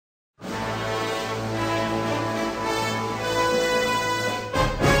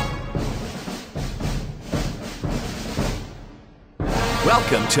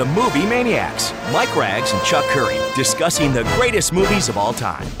Welcome to Movie Maniacs. Mike Rags and Chuck Curry discussing the greatest movies of all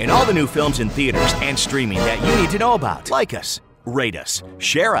time and all the new films in theaters and streaming that you need to know about. Like us, rate us,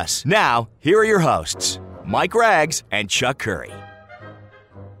 share us. Now, here are your hosts, Mike Rags and Chuck Curry.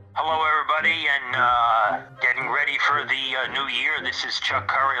 Hello, everybody, and getting ready for the new year. This is Chuck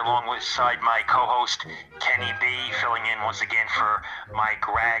Curry alongside my co-host Kenny B, filling in once again for Mike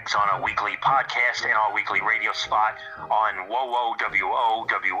Rags on a weekly podcast and our weekly radio spot on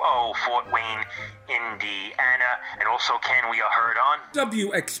WOWO, Fort Wayne, Indiana. And also, Ken, we are heard on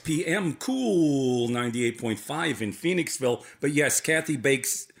WXPM Cool 98.5 in Phoenixville. But yes, Kathy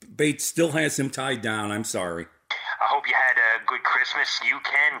Bates still has him tied down. I'm sorry. I hope you had a good Christmas. You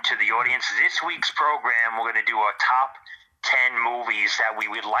can, to the audience. This week's program, we're going to do our top 10 movies that we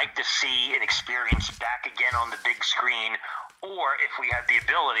would like to see and experience back again on the big screen, or if we have the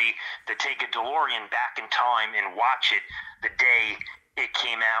ability to take a DeLorean back in time and watch it the day it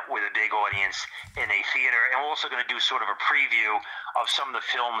came out with a big audience in a theater. And we're also going to do sort of a preview of some of the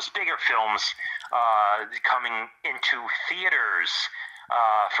films, bigger films, coming into theaters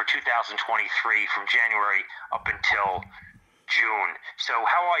for 2023 from January up until June. So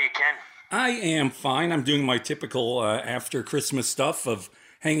how are you, Ken? I am fine. I'm doing my typical after Christmas stuff of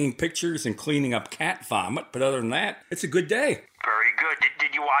hanging pictures and cleaning up cat vomit. But other than that, it's a good day. Very good.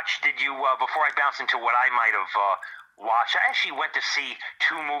 Did you before I bounce into what I might have watched, I actually went to see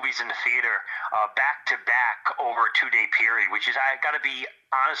two movies in the theater back to back over a 2-day period, which is, I got to be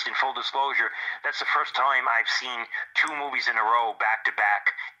honest in full disclosure, that's the first time I've seen two movies in a row back to back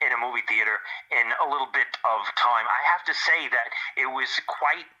in a movie theater in a little bit of time. I have to say that it was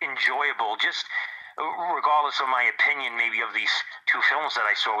quite enjoyable, just regardless of my opinion maybe of these two films that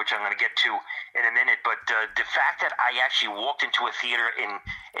I saw, which I'm going to get to in a minute. But the fact that I actually walked into a theater and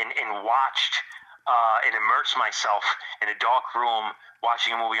watched and immersed myself in a dark room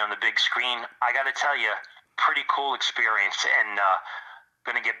watching a movie on the big screen, I got to tell you, pretty cool experience, and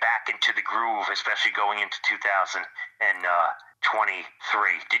going to get back into the groove, especially going into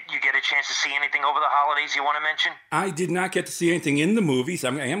 2023. Did you get a chance to see anything over the holidays you want to mention? I did not get to see anything in the movies. I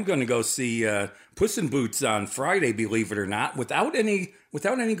am going to go see Puss in Boots on Friday, believe it or not, without any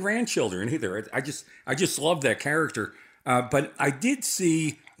grandchildren either. I just love that character. But I did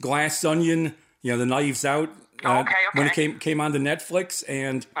see Glass Onion, the Knives Out, when it came on to Netflix,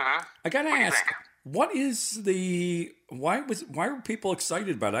 and I got to ask, what is why were people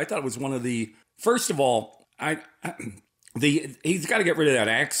excited about it? I thought it was one of the, first of all, he's got to get rid of that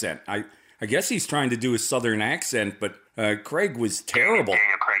accent. I guess he's trying to do a Southern accent, but Craig was terrible.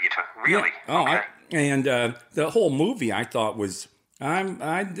 Daniel Craig, really? Yeah. Okay. The whole movie I thought was,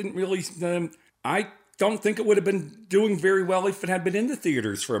 I didn't really, I don't think it would have been doing very well if it had been in the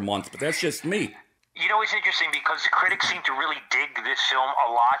theaters for a month, but that's just me. You know, it's interesting because the critics seem to really dig this film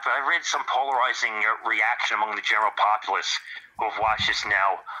a lot, but I've read some polarizing reaction among the general populace who have watched this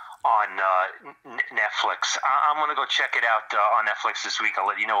now on Netflix. I'm going to go check it out on Netflix this week. I'll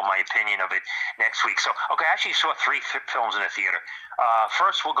let you know my opinion of it next week. So, okay, I actually saw three films in the theater.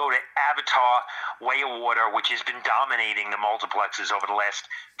 First, we'll go to Avatar: Way of Water, which has been dominating the multiplexes over the last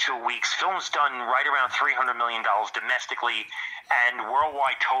 2 weeks. Film's done right around $300 million domestically, and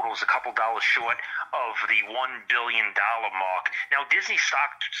worldwide totals a couple dollars short of the $1 billion mark. Now, Disney stock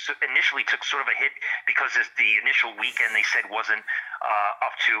initially took sort of a hit because the initial weekend they said wasn't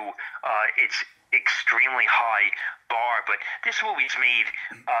up to its extremely high bar, but this movie's made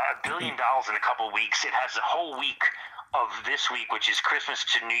 $1 billion in a couple of weeks. It has a whole week of this week, which is Christmas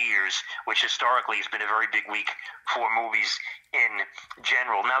to New Year's, which historically has been a very big week for movies in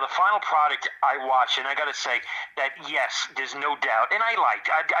general. Now, the final product I watched, and I got to say that, yes, there's no doubt, and I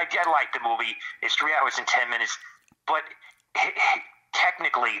liked the movie. It's 3 hours and 10 minutes, but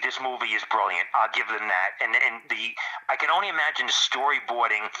technically, this movie is brilliant. I'll give them that. And I can only imagine the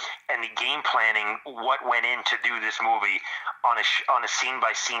storyboarding and the game planning, what went in to do this movie on a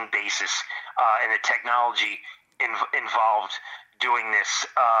scene-by-scene basis, and the technology involved doing this.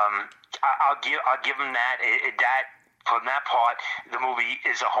 I'll give them that. From that part, the movie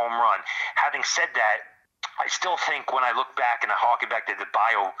is a home run. Having said that, I still think when I look back and I harken back to the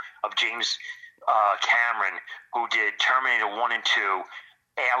bio of James Cameron, who did Terminator 1 and 2,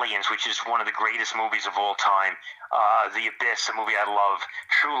 Aliens, which is one of the greatest movies of all time, The Abyss, a movie I love,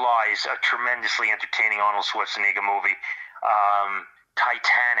 True Lies, a tremendously entertaining Arnold Schwarzenegger movie,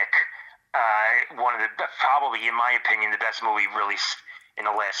 Titanic, one of the, probably in my opinion, the best movie released in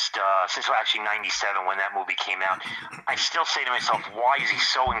the last, since actually 97 when that movie came out. I still say to myself, why is he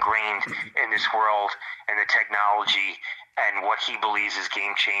so ingrained in this world and the technology and what he believes is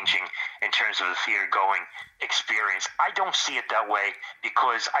game-changing in terms of the theater-going experience. I don't see it that way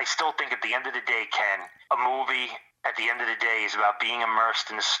because I still think at the end of the day, Ken, a movie at the end of the day is about being immersed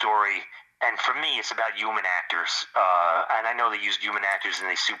in the story. And for me, it's about human actors. And I know they used human actors and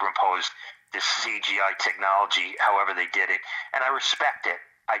they superimposed this CGI technology, however they did it. And I respect it.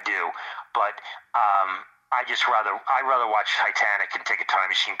 I do. But I'd rather watch Titanic and take a time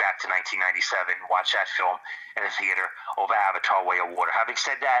machine back to 1997 and watch that film in a theater over Avatar: Way of Water. Having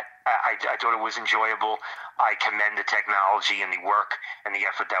said that, I thought it was enjoyable. I commend the technology and the work and the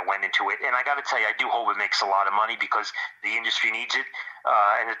effort that went into it. And I got to tell you, I do hope it makes a lot of money because the industry needs it,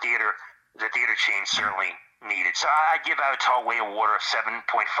 and the theater chain certainly need it. So I give Avatar: Way of Water a 7.5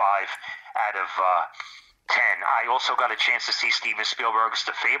 out of 10. I also got a chance to see Steven Spielberg's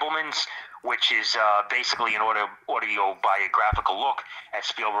The Fabelmans, which is basically an autobiographical look at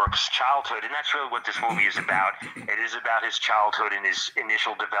Spielberg's childhood. And that's really what this movie is about. It is about his childhood and his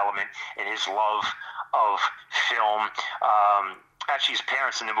initial development and his love of film. Actually, his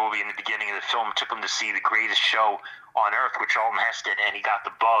parents in the movie, in the beginning of the film, took him to see the greatest show on earth with Charlton Heston, and he got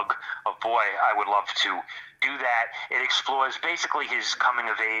the bug of, boy, I would love to do that. It explores basically his coming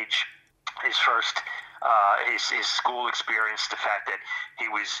of age, his first his school experience, the fact that he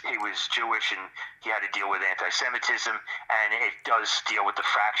was Jewish and he had to deal with anti-Semitism, and it does deal with the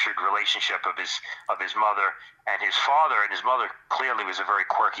fractured relationship of his mother and his father. And his mother clearly was a very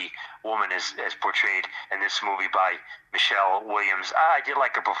quirky woman, as portrayed in this movie by Michelle Williams. I did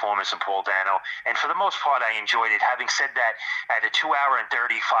like her performance in Paul Dano, and for the most part, I enjoyed it. Having said that, at a 2 hour and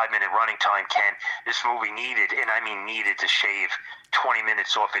 35-minute running time, Ken, this movie needed, and I mean needed, to shave 20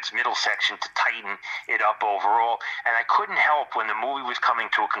 minutes off its middle section to tighten it up overall. And I couldn't help when the movie was coming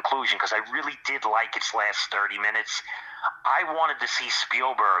to a conclusion, because I really did like its last 30 minutes. I wanted to see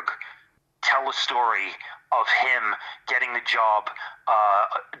Spielberg tell a story of him getting the job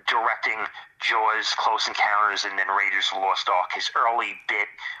directing Jaws, Close Encounters, and then Raiders of the Lost Ark. His early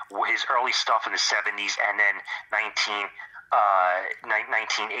stuff in the 70s, and then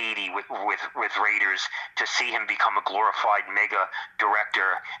 1980 with Raiders, to see him become a glorified mega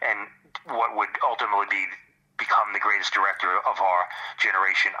director and what would ultimately become the greatest director of our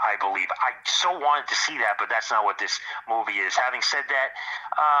generation, I believe. I so wanted to see that, but that's not what this movie is. Having said that,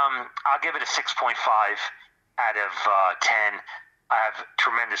 I'll give it a 6.5 out of 10. I have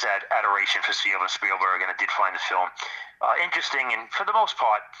tremendous adoration for Steven Spielberg, and I did find the film interesting and, for the most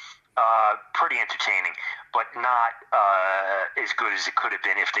part, pretty entertaining, but not as good as it could have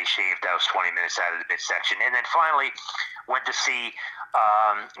been if they shaved those 20 minutes out of the midsection. And then finally, went to see,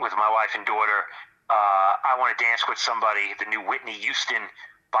 with my wife and daughter, I Want to Dance with Somebody, the new Whitney Houston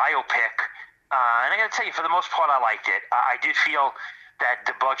biopic. And I got to tell you, for the most part, I liked it. I did feel that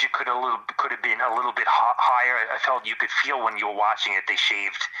the budget could have been a little bit higher. I felt you could feel when you were watching it, they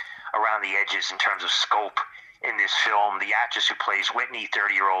shaved around the edges in terms of scope in this film. The actress who plays Whitney,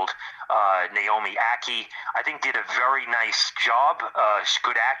 30-year-old Naomi Ackie, I think did a very nice job. She's a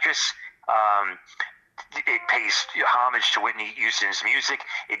good actress. It pays homage to Whitney Houston's music.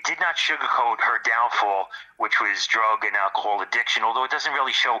 It did not sugarcoat her downfall, which was drug and alcohol addiction, although it doesn't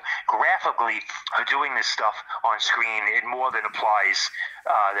really show graphically her doing this stuff on screen. It more than applies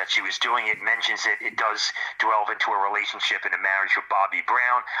that she was doing it, mentions it. It does delve into a relationship and a marriage with Bobby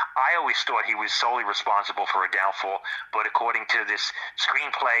Brown. I always thought he was solely responsible for her downfall, but according to this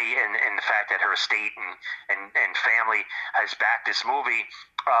screenplay and the fact that her estate and family has backed this movie,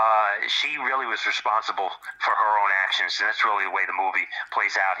 she really was responsible for her own actions, and that's really the way the movie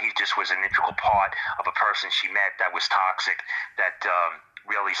plays out. He just was an integral part of a person she met that was toxic, that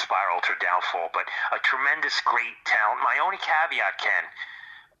really spiraled her downfall. But a tremendous, great talent. My only caveat, Ken,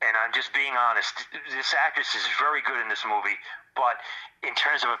 and I'm just being honest, this actress is very good in this movie, but in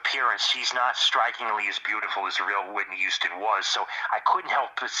terms of appearance, she's not strikingly as beautiful as the real Whitney Houston was. So I couldn't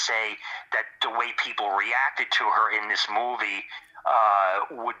help but say that the way people reacted to her in this movie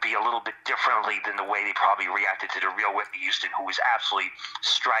would be a little bit differently than the way they probably reacted to the real Whitney Houston, who was absolutely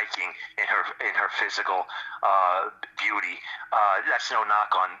striking in her physical beauty. That's no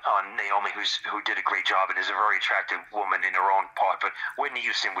knock on Naomi, who did a great job and is a very attractive woman in her own part. But Whitney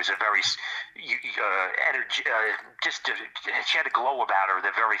Houston was a very she had a glow about her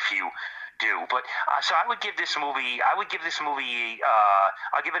that very few do. But so I would give this movie. I'll give it a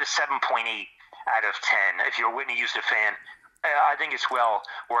 7.8 out of 10. If you're a Whitney Houston fan, I think it's well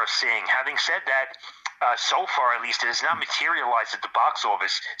worth seeing. Having said that, so far at least, it has not materialized at the box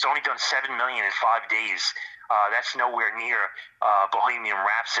office. It's only done $7 million in 5 days. That's nowhere near Bohemian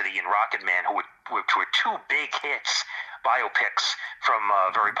Rhapsody and Rocket Man, which were two big hits, biopics from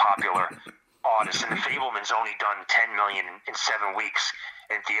very popular artist, and The Fableman's only done 10 million in 7 weeks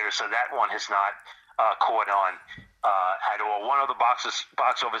in theaters, so that one has not caught on at all. One other box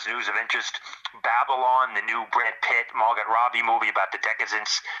office news of interest: Babylon, the new Brad Pitt, Margot Robbie movie about the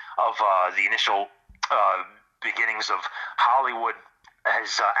decadence of the initial beginnings of Hollywood,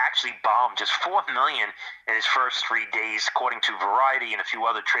 has actually bombed just $4 million in his first 3 days, according to Variety and a few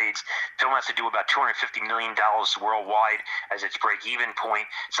other trades. Film has to do about $250 million worldwide as its break-even point.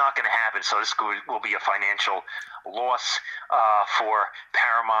 It's not going to happen, so this will be a financial loss for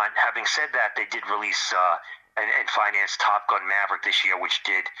Paramount. Having said that, they did release and finance Top Gun Maverick this year, which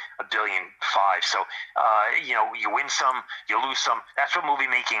did $1.5 billion. So, you win some, you lose some. That's what movie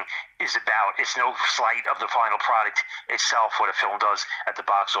making is about. It's no slight of the final product itself, what a film does at the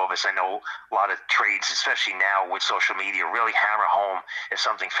box office. I know a lot of trades, especially now with social media, really hammer home if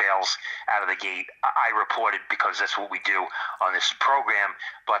something fails out of the gate. I report it because that's what we do on this program.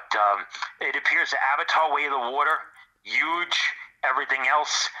 But it appears that Avatar: Way of the Water, huge. Everything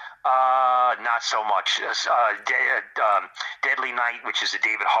else, not so much. Deadly Night, which is a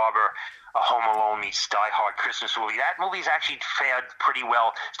David Harbour Home Alone meets Die Hard Christmas movie. That movie's actually fared pretty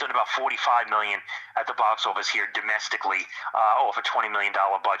well. It's done about $45 million at the box office here domestically, off a $20 million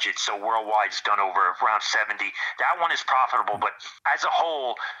budget. So worldwide, it's done over around 70. That one is profitable, but as a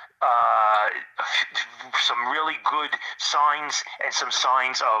whole, some really good signs and some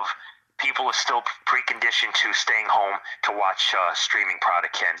signs of people are still preconditioned to staying home to watch streaming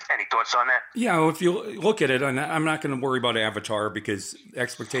product. Ken, any thoughts on that? Yeah, well, if you look at it, and I'm not going to worry about Avatar because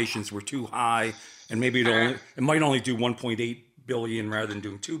expectations were too high, and maybe it might only do 1.8 billion rather than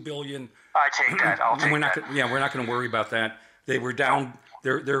doing 2 billion. I take that. I'll take that. We're not going to worry about that. They were down.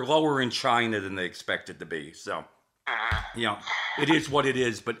 They're lower in China than they expected to be. So, it is what it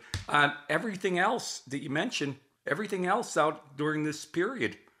is. But everything else that you mentioned, everything else out during this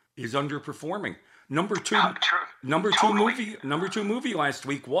period is underperforming. Number two movie last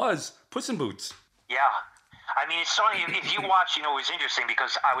week was Puss in Boots. Yeah, I mean, it's funny if you watch. It was interesting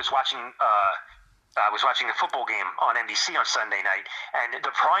because I was watching the football game on NBC on Sunday night, and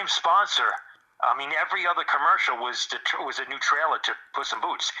the prime sponsor. I mean, every other commercial was a new trailer to Puss in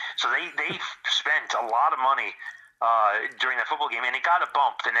Boots. So they spent a lot of money during that football game, and it got a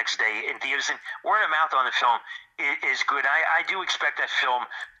bump the next day in theaters. And word of mouth on the film is good. I do expect that film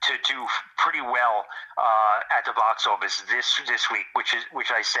to do pretty well at the box office this week, which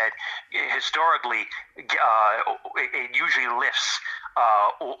I said historically it usually lifts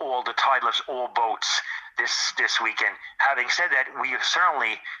all the tide lifts all boats this weekend. Having said that, we are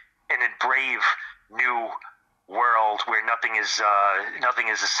certainly in a brave new world where nothing is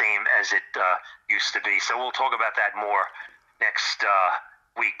the same as it used to be. So we'll talk about that more next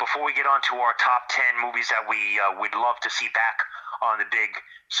week. Before we get on to our top 10 movies that we would love to see back on the big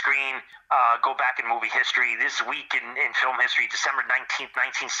screen, go back in movie history. This week in film history, December 19th,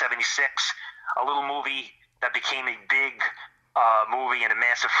 1976, a little movie that became a big movie and a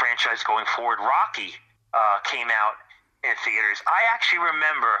massive franchise going forward, Rocky, came out in theaters. I actually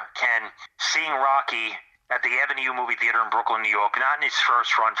remember, Ken, seeing Rocky at the Avenue Movie Theater in Brooklyn, New York. Not in its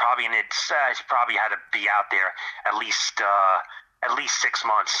first run, probably it's probably had to be out there at least 6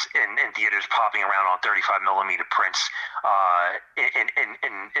 months in theaters, popping around on 35 millimeter prints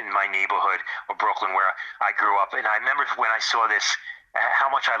in my neighborhood of Brooklyn, where I grew up. And I remember when I saw this,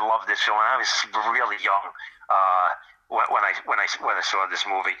 how much I loved this film. And I was really young when I saw this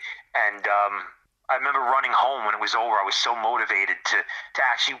movie, and I remember running home when it was over. I was so motivated to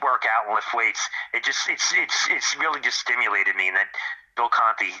actually work out and lift weights. It's really just stimulated me. And that Bill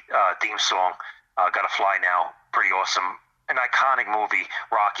Conti theme song, "Gotta Fly Now," pretty awesome. An iconic movie,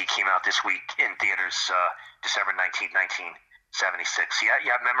 Rocky, came out this week in theaters, December 19th, 1976. Yeah,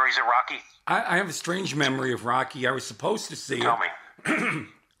 you have memories of Rocky? I have a strange memory of Rocky. I was supposed to see Tell me. I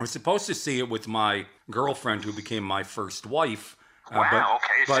was supposed to see it with my girlfriend, who became my first wife. Wow.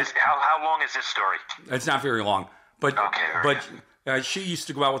 Okay. How long is this story? It's not very long, but okay, she used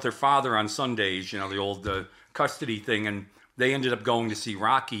to go out with her father on Sundays. The old custody thing, and they ended up going to see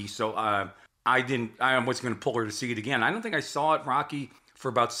Rocky. So I was going to pull her to see it again. I don't think I saw it, Rocky, for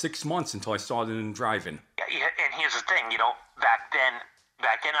about 6 months until I saw it in drive-in. Yeah, and here's the thing, back then,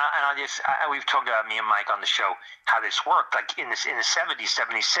 and we've talked about, me and Mike on the show, how this worked. Like in the 70s,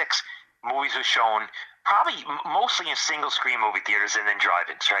 76, movies were shown probably mostly in single screen movie theaters and then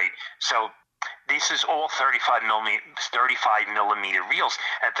drive-ins, right? So this is all 35 millimeter reels,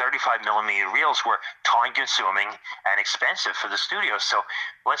 and 35 millimeter reels were time consuming and expensive for the studios. So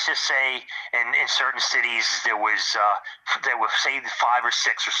let's just say in certain cities there were say 5 or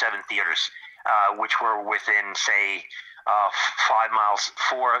 6 or 7 theaters, which were within, say, 5 miles,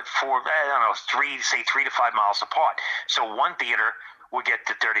 I don't know, 3 to 5 miles apart. So one theater would get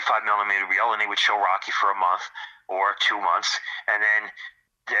the 35 millimeter reel, and they would show Rocky for a month or 2 months, and then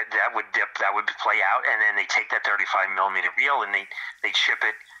that would play out, and then they take that 35 millimeter reel and they'd ship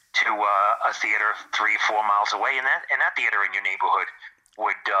it to a theater 3-4 miles away, and that theater in your neighborhood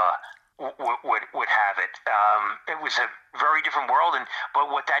would have it. It was a very different world,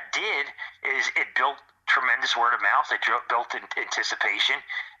 but what that did is it built tremendous word of mouth. It built anticipation,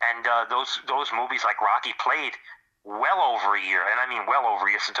 and those movies like Rocky played well over a year, and I mean well over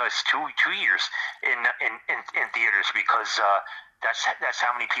a year, sometimes 2 years in theaters, because that's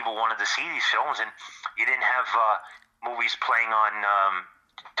how many people wanted to see these films, and you didn't have movies playing on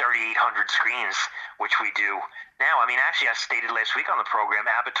 3,800 screens, which we do now. I mean, actually, I stated last week on the program,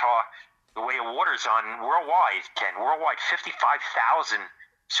 Avatar: The Way of Water's on worldwide, 55,000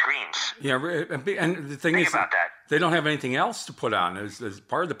 screens. Yeah, and the thing Think is, about that. They don't have anything else to put on as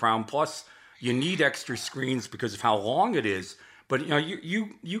part of the problem. Plus, you need extra screens because of how long it is. But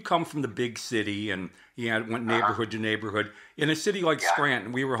you come from the big city, and went neighborhood to neighborhood. In a city like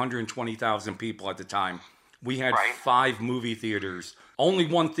Scranton, we were 120,000 people at the time. We had 5 movie theaters. Only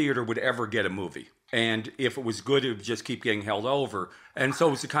one theater would ever get a movie. And if it was good, it would just keep getting held over. And so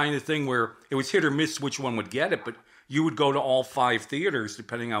it was the kind of thing where it was hit or miss which one would get it, but you would go to all 5 theaters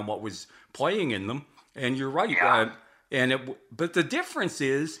depending on what was playing in them. And you're right. Yeah. But the difference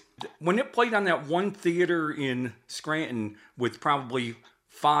is, when it played on that one theater in Scranton with probably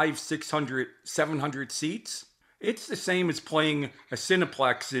 500, 600, 700 seats, it's the same as playing a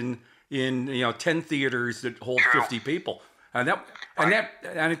Cineplex in 10 theaters that hold 50 people. And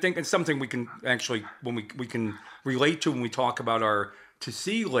I think it's something we can actually, when we can relate to when we talk about our to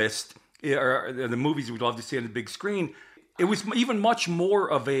see list, or the movies we'd love to see on the big screen. It was even much more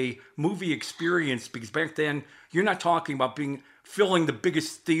of a movie experience, because back then you're not talking about filling the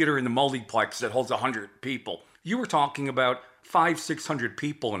biggest theater in the multiplex that holds 100 people. You were talking about 500-600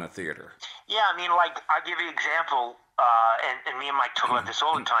 people in a theater. Yeah, I mean, like, I'll give you an example, and me and Mike talk about this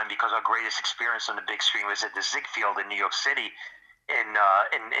all the time, because our greatest experience on the big screen was at the Ziegfeld in New York City in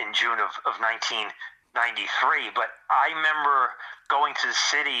June of 1993. But I remember going to the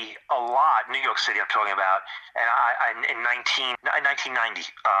city a lot, New York City I'm talking about, and in 1990,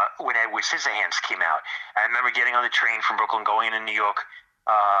 when Edward Scissorhands came out. I remember getting on the train from Brooklyn, going into New York,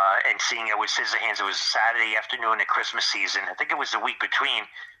 and seeing Edward Scissorhands. It was Saturday afternoon at Christmas season. I think it was the week between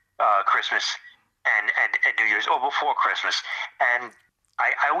Christmas and New Year's, or before Christmas. And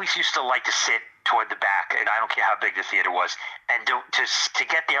I always used to like to sit toward the back, and I don't care how big the theater was, and to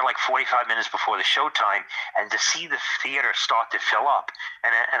get there like 45 minutes before the showtime, and to see the theater start to fill up.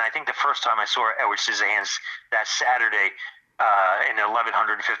 And I think the first time I saw Edward Scissorhands that Saturday in an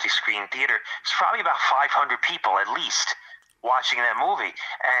 1,150 screen theater, it's probably about 500 people at least watching that movie.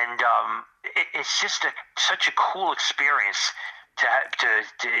 And it's just such a cool experience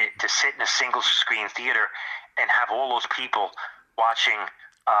to sit in a single screen theater and have all those people watching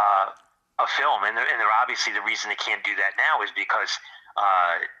a film. And they're obviously, the reason they can't do that now is because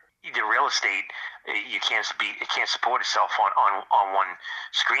the real estate, it can't support itself on one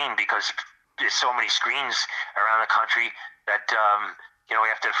screen, because there's so many screens around the country that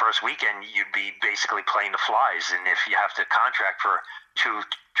after the first weekend you'd be basically playing the flies, and if you have to contract for 2,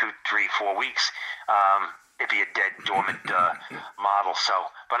 3, 4 weeks, it'd be a dead dormant model. So,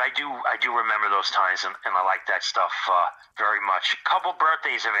 but I do remember those times, and I like that stuff very much. Couple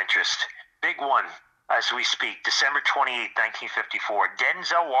birthdays of interest. Big one as we speak. December 28th, 1954.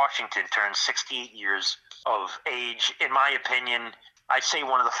 Denzel Washington turns 68 years of age. In my opinion, I'd say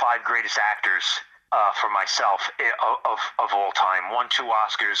one of the 5 greatest actors for myself of all time. Won 2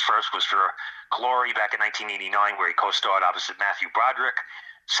 Oscars. First was for Glory back in 1989, where he co-starred opposite Matthew Broderick.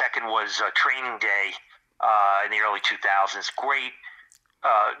 Second was Training Day in the early 2000s.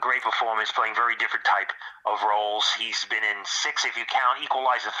 Great performance, playing very different type of roles. He's been in 6, if you count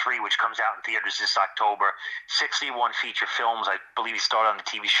Equalizer 3, which comes out in theaters this October, 61 feature films. I believe he started on the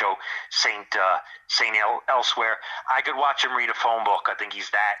TV show Saint Elsewhere. I could watch him read a phone book. I think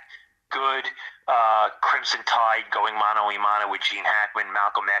he's that good. Crimson Tide, going mano a mano with Gene Hackman.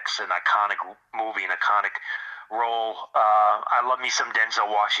 Malcolm X, an iconic movie, an iconic role. I love me some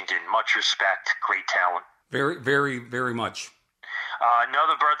Denzel Washington. Much respect, great talent. Very, very, very much.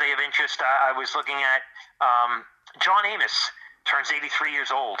 Another birthday of interest, I was looking at, John Amos turns 83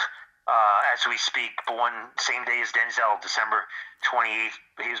 years old as we speak, born same day as Denzel, December 28th.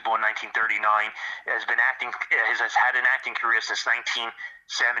 He was born 1939. Has had an acting career since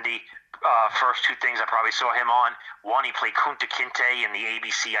 1970. First 2 things I probably saw him on. One, he played Kunta Kinte in the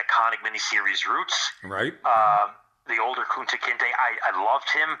ABC iconic miniseries Roots. Right. the older Kunta Kinte. I loved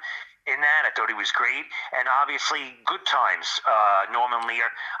him in that. I thought he was great. And obviously, Good Times, Norman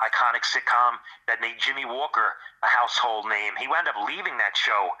Lear, iconic sitcom that made Jimmy Walker a household name. He wound up leaving that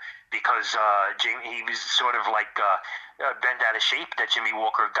show because he was sort of like bent out of shape, that Jimmy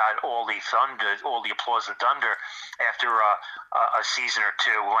Walker got all the applause and thunder after a season or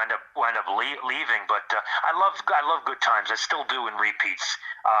two. Wound up leaving. But I love Good Times. I still do in repeats.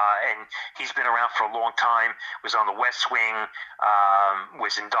 And he's been around for a long time. Was on The West Wing.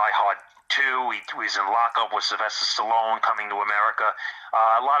 Was in Die Hard 2. He was in Lock Up with Sylvester Stallone, Coming to America.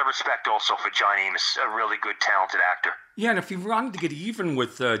 A lot of respect also for John Amos, a really good, talented actor. Yeah, and if he wanted to get even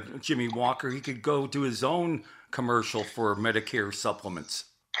with Jimmy Walker, he could go do his own commercial for Medicare supplements.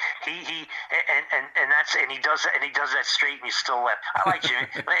 He does that straight, and he's still left. I like Jimmy.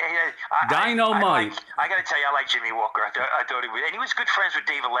 Dynamite. I got to tell you, I like Jimmy Walker. I thought he was, and he was good friends with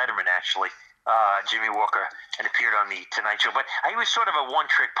David Letterman, actually. Jimmy Walker, and appeared on the Tonight Show. But he was sort of a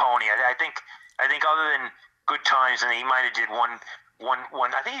one-trick pony. I think other than Good Times, and he might have did one.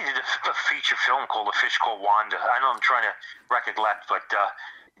 I think he did a feature film called A Fish Called Wanda. I know I'm trying to recollect, but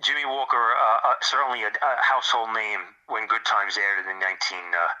Jimmy Walker certainly a household name when Good Times aired in the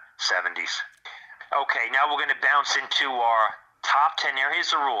 1970s. Okay, now we're going to bounce into our top 10.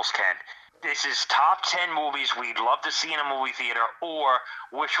 Here's the rules, Ken. This is top 10 movies we'd love to see in a movie theater or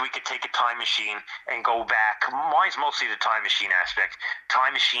wish we could take a time machine and go back. Mine's mostly the time machine aspect.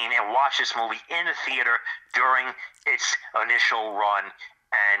 Time machine and watch this movie in the theater during its initial run,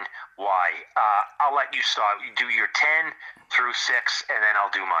 and why. I'll let you start. You do your 10 through 6, and then I'll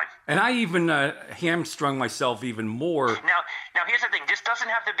do mine. And I even hamstrung myself even more. Now here's the thing. This doesn't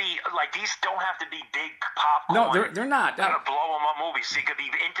have to be, like, these don't have to be big popcorn. No, they're not. Blow them up movies. It could be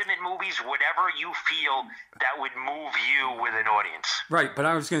intimate movies, whatever you feel that would move you with an audience. Right, but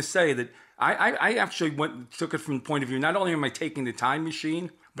I was going to say that I actually took it from the point of view, not only am I taking the time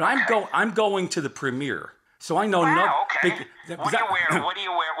machine, but I'm going to the premiere. So I know. Wow, okay. What do you wear? What do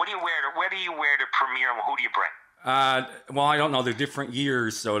you wear to premiere? Who do you bring? Well, I don't know. They're different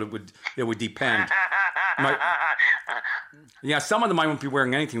years, so it would depend. Some of them I won't be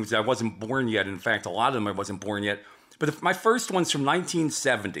wearing anything because I wasn't born yet. In fact, a lot of them I wasn't born yet. But my first one's from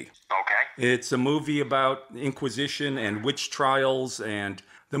 1970. Okay. It's a movie about Inquisition and witch trials, and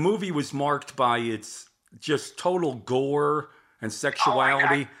the movie was marked by its just total gore and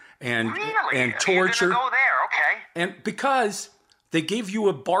sexuality and torture. You're gonna go there, okay? And because they gave you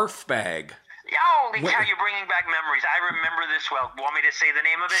a barf bag. Holy cow, you're bringing back memories. I remember this well. Want me to say the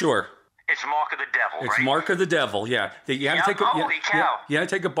name of it? Sure. It's Mark of the Devil, right? It's Mark of the Devil, yeah. You had to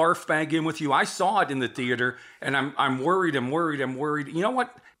take a barf bag in with you. I saw it in the theater, and I'm worried. You know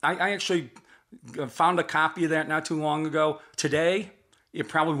what? I actually found a copy of that not too long ago. Today, it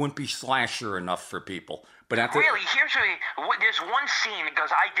probably wouldn't be slasher enough for people. But really, there's one scene,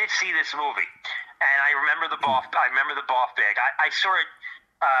 because I did see this movie, and I remember the barf bag. I saw it.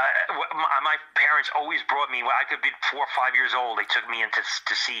 My parents always brought me. When I could be 4 or 5 years old, they took me in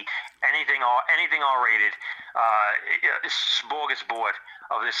to see anything R-rated. Smorgasbord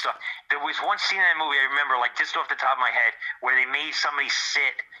of this stuff. There was one scene in that movie I remember, like just off the top of my head, where they made somebody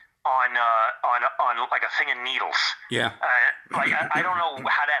sit on like a thing of needles. Yeah. I don't know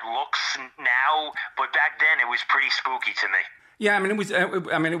how that looks now, but back then it was pretty spooky to me. Yeah,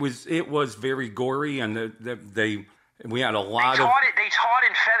 it was very gory, and we had a lot they tarred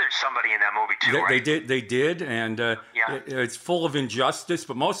and feathered somebody in that movie too, right? They did, and it's full of injustice.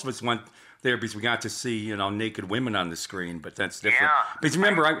 But most of us went there because we got to see naked women on the screen. But that's different. Yeah. Because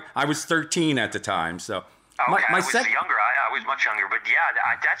remember, I was 13 at the time, so. Okay, I was younger. I was much younger, but yeah,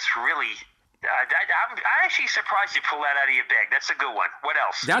 that's really. I'm actually surprised you pulled that out of your bag. That's a good one. What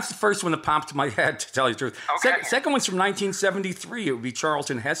else? That's the first one that popped in my head, to tell you the truth. Okay. Second one's from 1973. It would be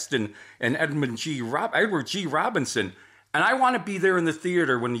Charlton Heston and Edward G. Robinson. And I want to be there in the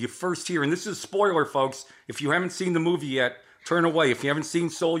theater when you first hear, and this is a spoiler, folks. If you haven't seen the movie yet, turn away. If you haven't seen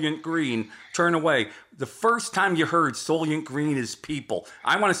Soylent Green, turn away. The first time you heard Soylent Green is people.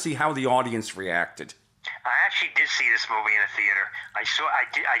 I want to see how the audience reacted. I actually did see this movie in a theater. I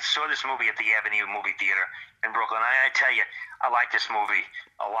saw this movie at the Avenue Movie Theater in Brooklyn. I tell you, I like this movie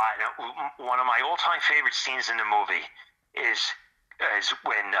a lot. One of my all-time favorite scenes in the movie is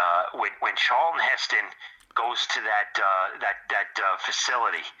when Charlton Heston goes to that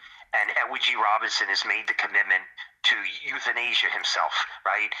facility, and Edward G. Robinson has made the commitment to euthanasia himself,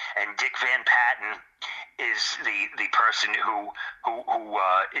 right? And Dick Van Patten is the person who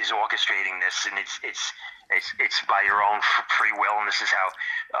is orchestrating this, and It's by your own free will, and this is how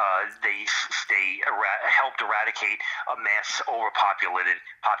they helped eradicate a mass overpopulated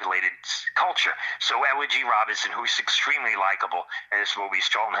culture. So Edward G. Robinson, who's extremely likable in this movie, is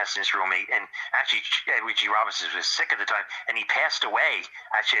Charlton Heston's roommate, and actually Edward G. Robinson was sick at the time, and he passed away.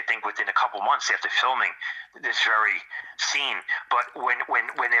 Actually, I think within a couple months after filming this very scene. But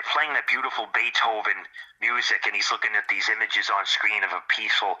when they're playing that beautiful Beethoven music, and he's looking at these images on screen of a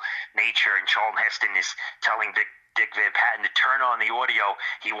peaceful nature, and Charlton Heston is telling Dick Van Patten to turn on the audio.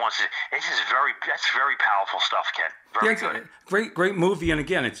 He wants to. That's very powerful stuff, Ken. Very good. Great movie. And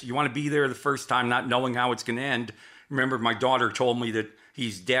again, you want to be there the first time, not knowing how it's going to end. Remember, my daughter told me that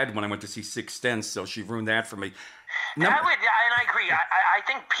he's dead when I went to see Sixth Sense, so she ruined that for me. And I agree. I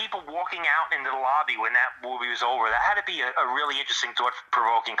think people walking out into the lobby when that movie was over, that had to be a really interesting,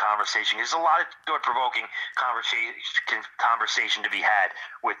 thought-provoking conversation. There's a lot of thought-provoking conversation to be had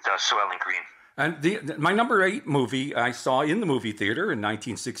with Soylent Green. And my number 8 movie I saw in the movie theater in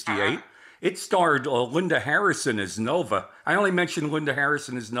 1968. It starred Linda Harrison as Nova. I only mentioned Linda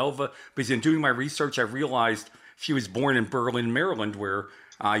Harrison as Nova because in doing my research, I realized she was born in Berlin, Maryland, where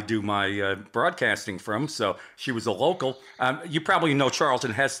I do my broadcasting from. So she was a local. You probably know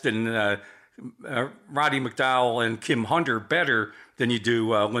Charlton Heston, Roddy McDowall, and Kim Hunter better than you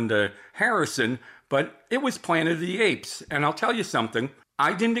do Linda Harrison. But it was Planet of the Apes. And I'll tell you something.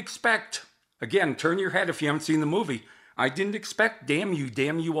 I didn't expect... Again, turn your head if you haven't seen the movie. I didn't expect damn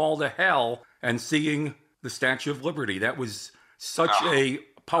you all to hell and seeing the Statue of Liberty. That was such a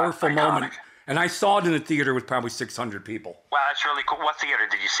powerful moment. And I saw it in the theater with probably 600 people. Wow, that's really cool. What theater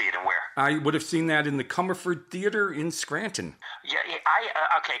did you see it and where? I would have seen that in the Comerford Theater in Scranton. Yeah,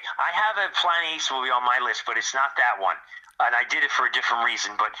 okay. I have a Planet of the Apes movie on my list, but it's not that one. And I did it for a different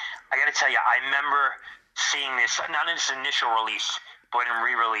reason. But I got to tell you, I remember seeing this, not in its initial release, but in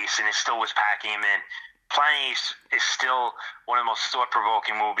re-release, and it still was packing him in. Planet of the Apes is still one of the most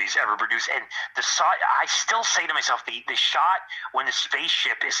thought-provoking movies ever produced. And I still say to myself, the shot when the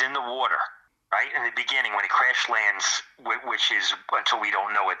spaceship is in the water, right, in the beginning, when it crash lands, which is, until we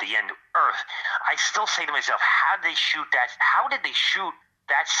don't know at the end, Earth, I still say to myself, how did they shoot that? How did they shoot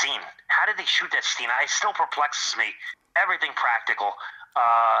that scene? How did they shoot that scene? It still perplexes me. Everything practical.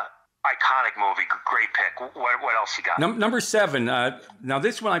 Iconic movie, great pick. What else you got? Number 7. Now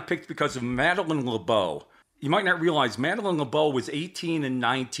this one I picked because of Madeline LeBeau. You might not realize Madeline LeBeau was 18 and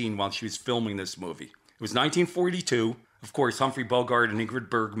 19 while she was filming this movie. It was 1942. Of course, Humphrey Bogart and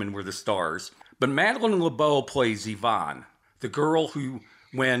Ingrid Bergman were the stars. But Madeline LeBeau plays Yvonne, the girl who,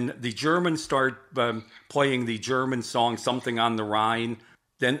 when the Germans start playing the German song "Something on the Rhine,"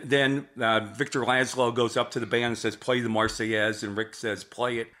 then Victor Laszlo goes up to the band and says, "Play the Marseillaise," and Rick says,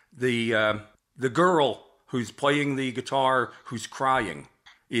 "Play it." The girl who's playing the guitar, who's crying,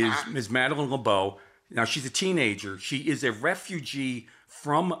 is Madeline LeBeau. Now, she's a teenager. She is a refugee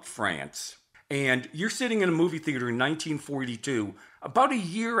from France. And you're sitting in a movie theater in 1942, about a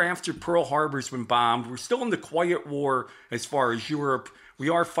year after Pearl Harbor's been bombed. We're still in the quiet war as far as Europe. We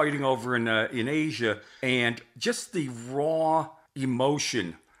are fighting over in Asia. And just the raw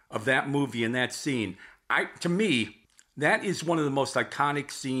emotion of that movie and that scene, to me, that is one of the most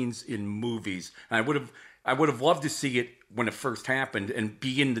iconic scenes in movies. And I would have loved to see it when it first happened and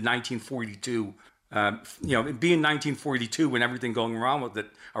be in the 1942, be in 1942 when everything going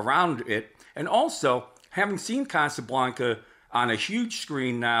around it. And also, having seen Casablanca on a huge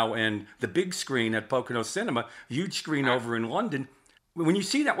screen now and the big screen at Pocono Cinema, huge screen over in London, when you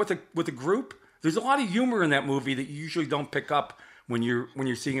see that with a group, there's a lot of humor in that movie that you usually don't pick up when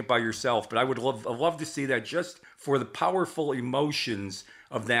you're seeing it by yourself. But I would love to see that just for the powerful emotions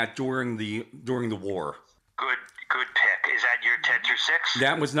of that during the war. Good pick. Is that your 10 through 6?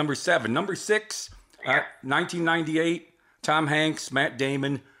 That was number 7. Number 6, 1998, Tom Hanks, Matt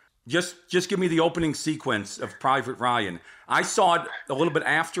Damon. Just give me the opening sequence of Private Ryan. I saw it a little bit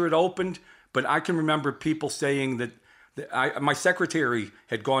after it opened, but I can remember people saying that my secretary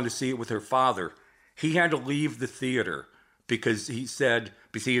had gone to see it with her father. He had to leave the theater because he's a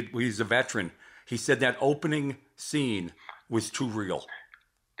veteran. He said that opening scene was too real.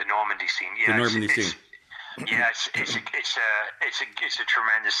 The Normandy scene, yeah. The Normandy scene. Yeah, it's a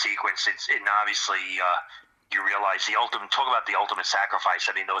tremendous sequence. And obviously you realize talk about the ultimate sacrifice.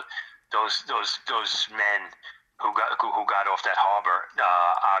 I mean, those men who got off that harbor,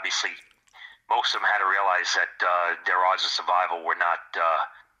 obviously most of them had to realize that their odds of survival were not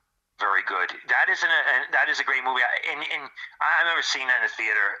very good. That is a great movie. And I remember seeing that in the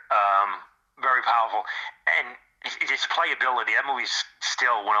theater. Very powerful. And its playability. That movie's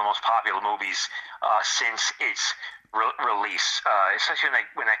still one of the most popular movies since its release, especially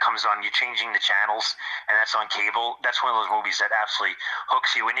when that comes on. You're changing the channels, and that's on cable. That's one of those movies that absolutely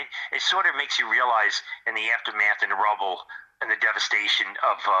hooks you, and it sort of makes you realize in the aftermath and the rubble and the devastation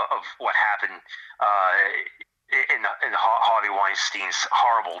of what happened in Harvey Weinstein's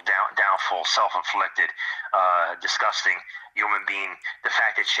horrible downfall, self-inflicted, disgusting human being. The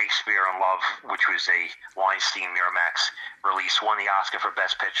fact that Shakespeare in Love, which was a Weinstein Miramax release, won the Oscar for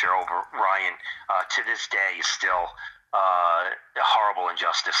Best Picture over Ryan, to this day is still a horrible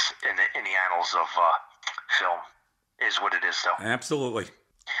injustice in the annals of film. Is what it is, though. Absolutely.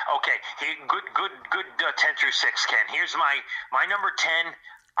 Okay, good 10 through 6, Ken. Here's my number 10.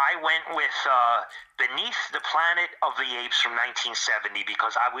 I went with Beneath the Planet of the Apes from 1970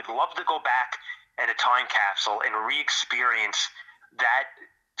 because I would love to go back in a time capsule and re-experience that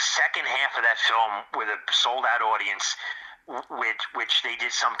second half of that film with a sold-out audience, which they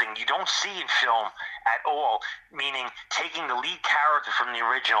did something you don't see in film at all, meaning taking the lead character from the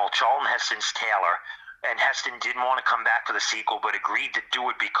original, Charlton Heston's Taylor, and Heston didn't want to come back for the sequel, but agreed to do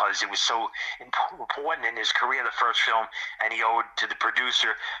it because it was so important in his career, the first film, and he owed to the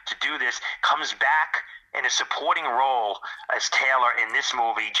producer to do this. Comes back in a supporting role as Taylor in this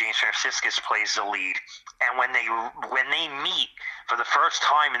movie. James Franciscus plays the lead, and when they meet for the first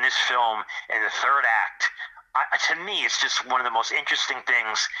time in this film in the third act, to me, it's just one of the most interesting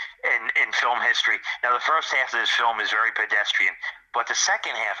things in film history. Now, the first half of this film is very pedestrian, but the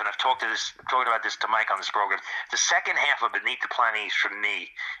second half, and I've talked about this to Mike on this program, the second half of Beneath the Planet of the Apes, for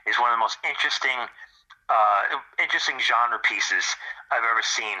me, is one of the most interesting genre pieces I've ever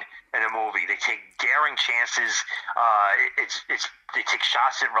seen in a movie. They take daring chances. They take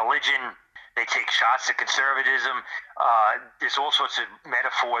shots at religion. They take shots at conservatism. There's all sorts of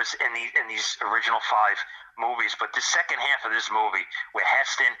metaphors in these original 5 movies, but the second half of this movie, where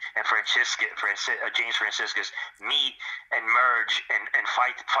Heston and James Franciscus meet and merge and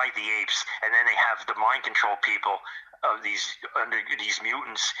fight the apes, and then they have the mind control people of these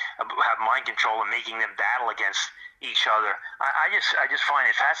mutants have mind control and making them battle against each other. I just find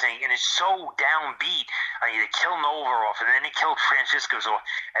it fascinating, and it's so downbeat. I mean, they kill Nova off, and then they killed Franciscus off,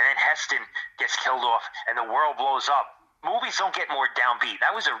 and then Heston gets killed off, and the world blows up. Movies don't get more downbeat.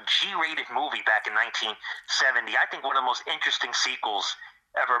 That was a G-rated movie back in 1970. I think one of the most interesting sequels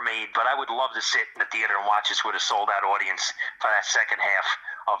ever made, but I would love to sit in the theater and watch this with a sold-out audience for that second half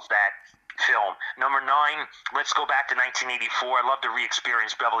of that film. Number 9, let's go back to 1984. I'd love to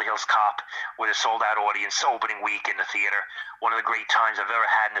re-experience Beverly Hills Cop with a sold-out audience opening week in the theater. One of the great times I've ever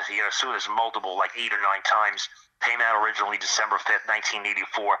had in the theater. So there's multiple, like 8 or 9 times. Came out originally December 5th, 1984.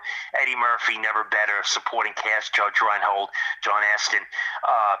 Eddie Murphy, Never Better, supporting cast, Judge Reinhold, John Astin,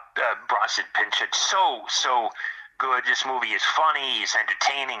 Bronson Pinchot. So good. This movie is funny, it's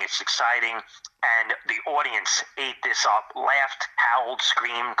entertaining, it's exciting, and the audience ate this up, laughed, howled,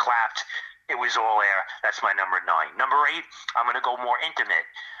 screamed, clapped. It was all there. That's my number 9. Number 8, I'm going to go more intimate.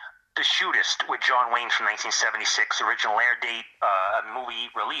 The Shootist with John Wayne from 1976, original air date,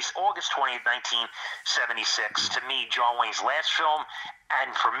 movie release August 20th, 1976. To me, John Wayne's last film,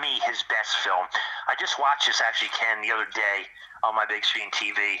 and for me, his best film. I just watched this actually, Ken, the other day on my big screen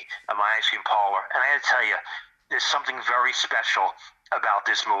TV at my ice cream parlor, and I got to tell you, there's something very special about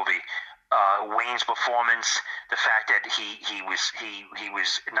this movie. Wayne's performance, the fact that he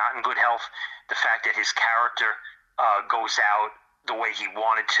was not in good health, the fact that his character goes out the way he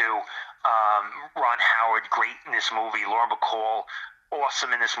wanted to. Ron Howard, great in this movie. Lauren Bacall,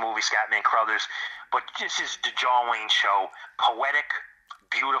 awesome in this movie. Scatman Crothers. But this is the John Wayne show. Poetic,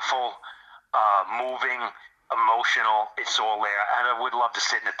 beautiful, moving, emotional. It's all there. And I would love to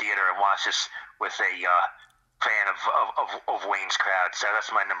sit in the theater and watch this with a fan of Wayne's crowd. So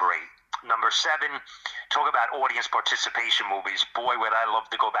that's my number 8. Number 7, talk about audience participation movies. Boy, would I love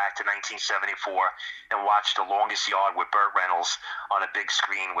to go back to 1974 and watch The Longest Yard with Burt Reynolds on a big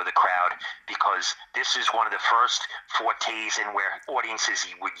screen with a crowd, because this is one of the first fortes in where audiences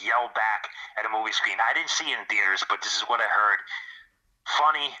would yell back at a movie screen. I didn't see it in theaters, but this is what I heard.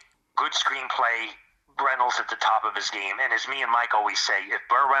 Funny, good screenplay, Reynolds at the top of his game. And as me and Mike always say, if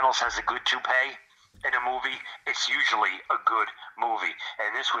Burt Reynolds has a good toupee in a movie, it's usually a good movie.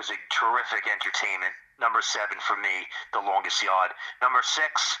 And this was a terrific entertainment. Number 7 for me, The Longest Yard. Number 6,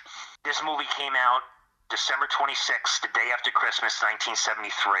 this movie came out December 26th, the day after Christmas,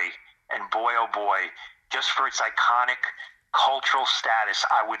 1973. And boy, oh boy, just for its iconic cultural status,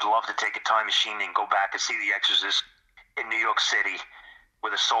 I would love to take a time machine and go back and see The Exorcist in New York City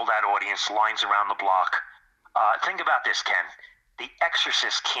with a sold-out audience, lines around the block. Think about this, Ken. The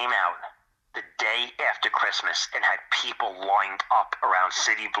Exorcist came out the day after Christmas and had people lined up around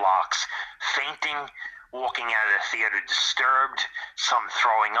city blocks, fainting, walking out of the theater disturbed, some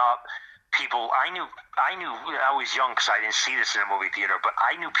throwing up. People, I knew, I was young because I didn't see this in a movie theater, but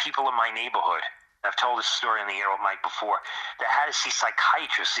I knew people in my neighborhood. I've told this story on the air with Mike before, that had to see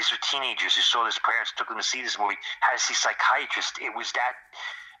psychiatrists. These were teenagers who saw this, parents took them to see this movie, had to see psychiatrists. It was that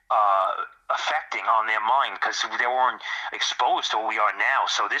affecting on their mind because they weren't exposed to what we are now.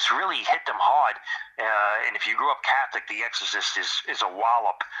 So this really hit them hard. And if you grew up Catholic, The Exorcist is a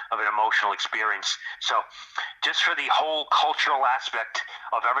wallop of an emotional experience. So just for the whole cultural aspect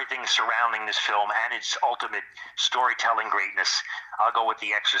of everything surrounding this film and its ultimate storytelling greatness, I'll go with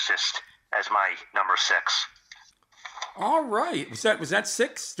The Exorcist as my number 6. All right. Was that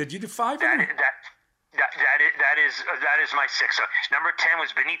 6? Did you do 5? That is my 6. So number 10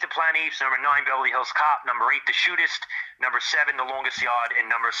 was Beneath the Planet Apes. Number 9, Beverly Hills Cop. Number 8, The Shootist. Number 7, The Longest Yard. And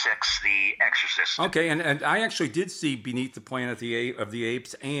number 6, The Exorcist. Okay, and I actually did see Beneath the Planet of the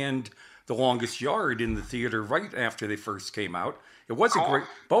Apes and The Longest Yard in the theater right after they first came out. It was Cool.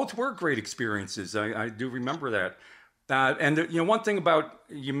 both were great experiences. I do remember that. One thing about,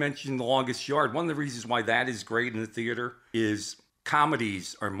 you mentioned The Longest Yard, one of the reasons why that is great in the theater is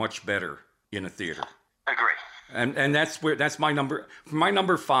comedies are much better in a theater. Agree. And that's my number. For my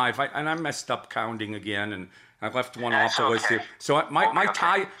number 5, I messed up counting again, and I left one off the list here. So my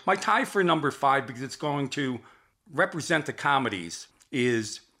tie for number 5, because it's going to represent the comedies,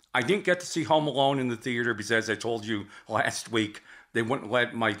 is I didn't get to see Home Alone in the theater because, as I told you last week, they wouldn't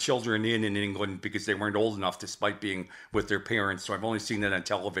let my children in England because they weren't old enough, despite being with their parents. So I've only seen that on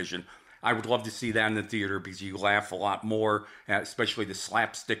television. I would love to see that in the theater because you laugh a lot more, especially the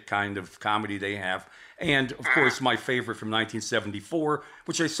slapstick kind of comedy they have. And, of course, my favorite from 1974,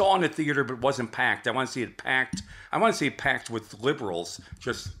 which I saw in the theater but wasn't packed. I want to see it packed. I want to see it packed with liberals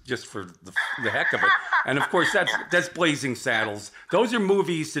just for the heck of it. And, of course, that's Blazing Saddles. Those are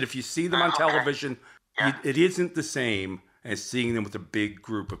movies that if you see them on television, it isn't the same as seeing them with a big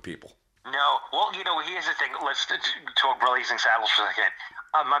group of people. No. Well, here's the thing. Let's talk Blazing Saddles for a second.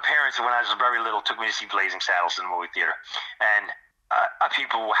 My parents, when I was very little, took me to see Blazing Saddles in the movie theater. And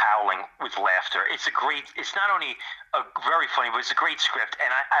people were howling with laughter. It's not only very funny, but it's a great script.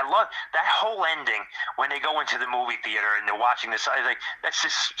 And I love that whole ending when they go into the movie theater and they're watching this. I think that's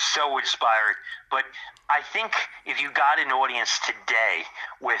just so inspired. But I think if you got an audience today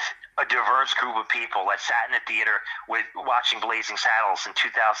with a diverse group of people that sat in the theater with watching Blazing Saddles in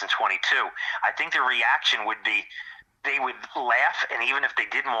 2022, I think the reaction would be they would laugh, and even if they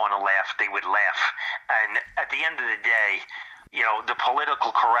didn't want to laugh, they would laugh. And at the end of the day, the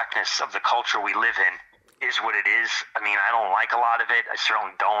political correctness of the culture we live in is what it is. I mean, I don't like a lot of it. I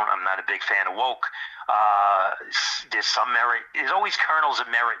certainly don't. I'm not a big fan of woke. There's some merit. There's always kernels of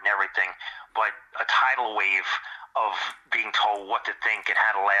merit in everything, but a tidal wave of being told what to think and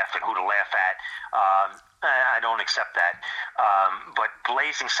how to laugh and who to laugh at, I don't accept that. But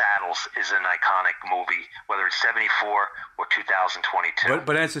Blazing Saddles is an iconic movie, whether it's 74 or 2022.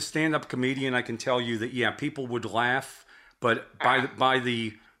 But as a stand-up comedian, I can tell you that, people would laugh, but by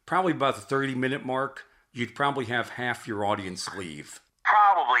the probably about the 30-minute mark, you'd probably have half your audience leave.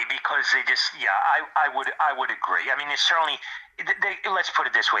 Probably because they just, I would agree. I mean, there's certainly, let's put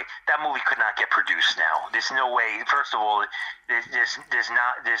it this way, that movie could not get produced now. There's no way, first of all,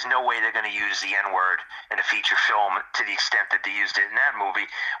 there's no way they're going to use the N-word in a feature film to the extent that they used it in that movie.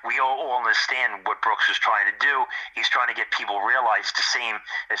 We all understand what Brooks was trying to do. He's trying to get people realized, the same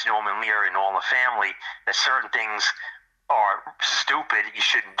as Norman Lear in All in the Family, that certain things are stupid, you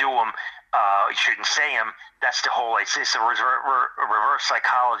shouldn't do them, you shouldn't say them. That's the whole, it's a reverse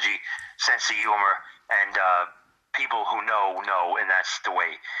psychology, sense of humor, and people who know, and that's the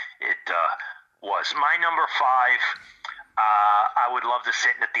way it was. My number 5, I would love to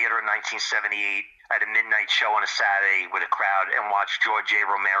sit in the theater in 1978 at a midnight show on a Saturday with a crowd and watch George A.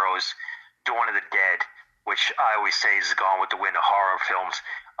 Romero's Dawn of the Dead, which I always say is Gone with the Wind of horror films.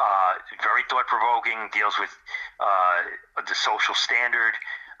 Very thought-provoking, deals with the social standard,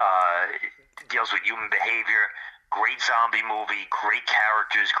 deals with human behavior. Great zombie movie, great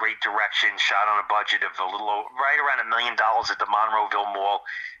characters, great direction, shot on a budget of right around $1 million at the Monroeville Mall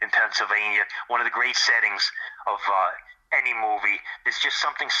in Pennsylvania. One of the great settings of any movie. There's just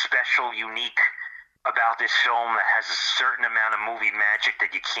something special, unique about this film that has a certain amount of movie magic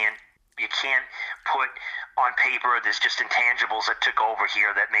that you can't put on paper. There's just intangibles that took over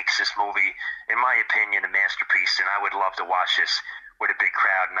here that makes this movie, in my opinion, a masterpiece. And I would love to watch this with a big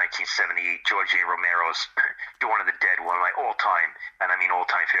crowd in 1978. George A. Romero's Dawn of the Dead, one of my all-time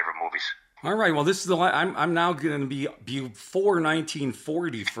favorite movies. All right, well, this is I'm now going to be before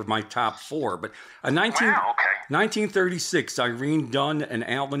 1940 for my top 4, but 1936, Irene Dunne and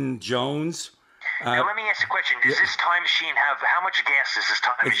Alan Jones Now, let me ask you a question. Does this time machine have, how much gas does this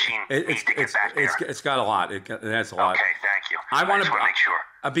time machine need to get back there? It's got a lot. It has a lot. Okay, thank you. I just want to make sure.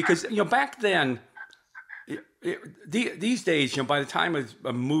 Because, back then, these days, by the time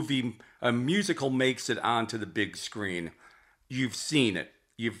a musical makes it onto the big screen, you've seen it.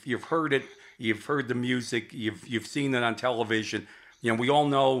 You've heard it. You've heard the music. You've seen it on television. We all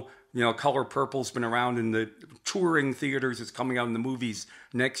know, Color Purple's been around in the touring theaters. It's coming out in the movies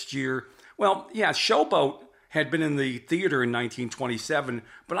next year. Well, yeah, Showboat had been in the theater in 1927,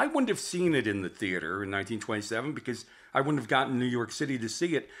 but I wouldn't have seen it in the theater in 1927 because I wouldn't have gotten to New York City to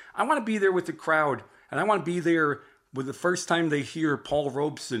see it. I want to be there with the crowd, and I want to be there with the first time they hear Paul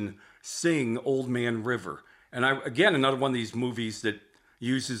Robeson sing Old Man River. And again, another one of these movies that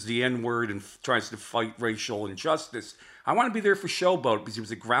uses the N-word and tries to fight racial injustice. I want to be there for Showboat because it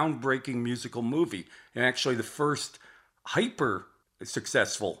was a groundbreaking musical movie, and actually the first hyper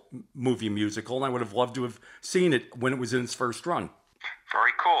successful movie musical, and I would have loved to have seen it when it was in its first run.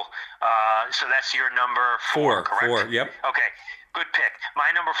 Very cool. So that's your number four, correct? Four, yep. Okay, good pick. My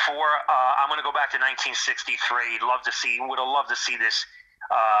number four, I'm going to go back to 1963. Would have loved to see this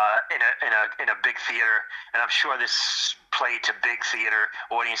in a big theater, and I'm sure this played to big theater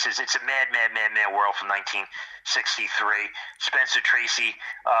audiences. It's a mad world from 1963. Spencer Tracy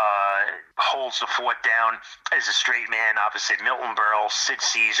holds the fort down as a straight man opposite Milton Berle, Sid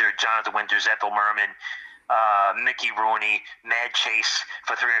Caesar, Jonathan Winters, Ethel Merman, Mickey Rooney, mad chase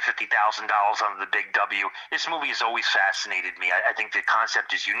for $350,000 on the Big W. This movie has always fascinated me. I think the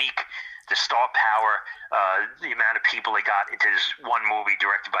concept is unique. The star power, the amount of people they got into this one movie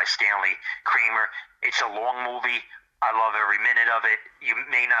directed by Stanley Kramer. It's a long movie. I love every minute of it. You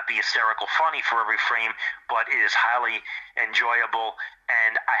may not be hysterical funny for every frame, but it is highly enjoyable.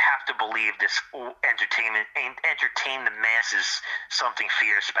 And I have to believe this entertained the masses something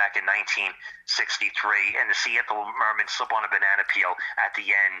fierce back in 1963. And to see Ethel Merman slip on a banana peel at the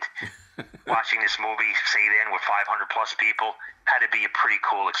end, watching this movie, say then, with 500 plus people, had to be a pretty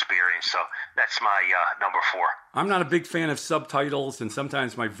cool experience. So that's my number four. I'm not a big fan of subtitles, and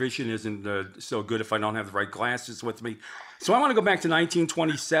sometimes my vision isn't so good if I don't have the right glasses with me. So I want to go back to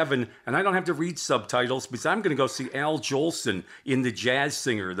 1927, and I don't have to read subtitles because I'm going to go see Al Jolson in The Jazz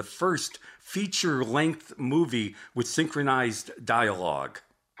Singer, the first feature-length movie with synchronized dialogue.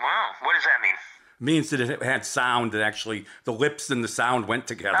 Wow, what does that mean? It means that it had sound, that actually the lips and the sound went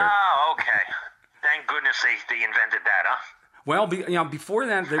together. Oh, okay. Thank goodness they invented that, huh? Well, before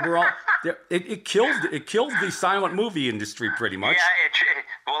that, they were all. It killed the silent movie industry pretty much. Yeah,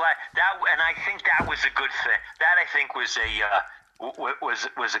 and I think that was a good thing. That I think was a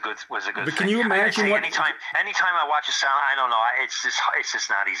good. But can you imagine anytime I watch a silent, I don't know. It's just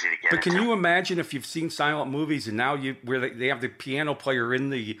not easy to get. But can you imagine if you've seen silent movies and now where they have the piano player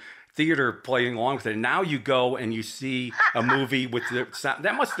in the theater playing along with it, and now you go and you see a movie with the sound?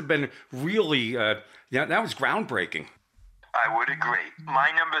 That must have been really. That was groundbreaking. I would agree.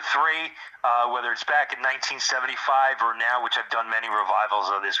 My number three, whether it's back in 1975 or now, which I've done many revivals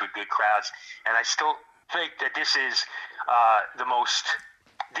of this with good crowds, and I still think that this is the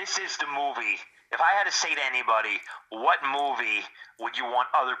movie. If I had to say to anybody, what movie would you want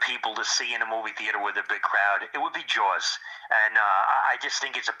other people to see in a movie theater with a big crowd, it would be Jaws. And I just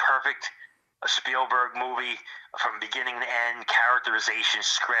think it's a perfect Spielberg movie from beginning to end, characterization,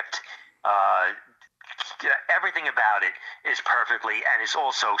 script, everything about it is perfectly, and it's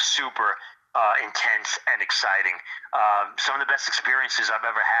also super intense and exciting. Some of the best experiences I've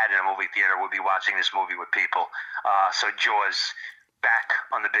ever had in a movie theater would be watching this movie with people. So Jaws, back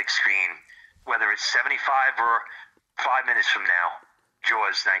on the big screen, whether it's 75 or 5 minutes from now,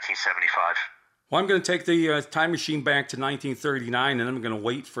 Jaws 1975. Well, I'm going to take the time machine back to 1939, and I'm going to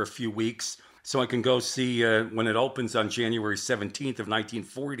wait for a few weeks so I can go see when it opens on January 17th of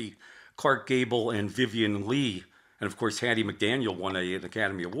 1940. Clark Gable and Vivian Leigh, and of course Hattie McDaniel won an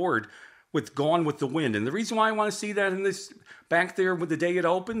Academy Award with Gone with the Wind. And the reason why I want to see that in this back there with the day it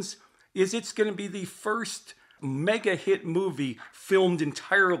opens is it's going to be the first mega hit movie filmed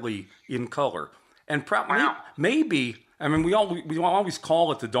entirely in color. And maybe, I mean, we always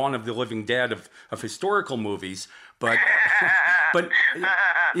call it the Dawn of the Living Dead of historical movies, but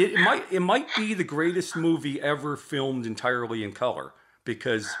it might be the greatest movie ever filmed entirely in color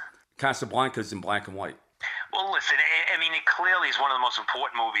because Casablanca's in black and white. Well, listen, I mean, it clearly is one of the most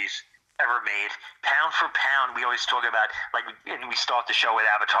important movies ever made. Pound for pound, we always talk about, and we start the show with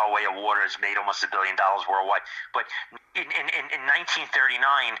Avatar: Way of Water has made almost $1 billion worldwide. But in 1939,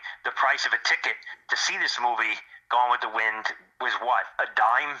 the price of a ticket to see this movie, Gone with the Wind, was what? A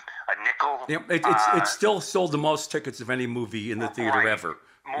dime? A nickel? Yeah, it still sold the most tickets of any movie in the theater ever.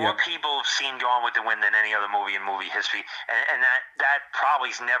 More people have seen Gone with the Wind than any other movie in movie history, and that probably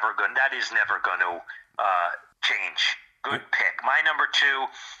is never going. That is never going to change. Good pick. My number two.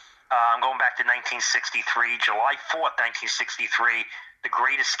 I'm going back to 1963, July 4th, 1963. The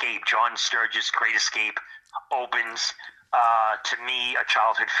Great Escape, John Sturges' Great Escape, opens. To me, a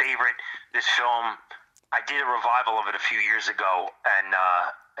childhood favorite. This film, I did a revival of it a few years ago, and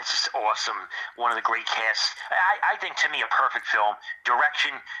it's just awesome. One of the great casts. I think, to me, a perfect film.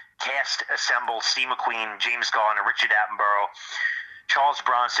 Direction, cast assembled, Steve McQueen, James Garner, Richard Attenborough, Charles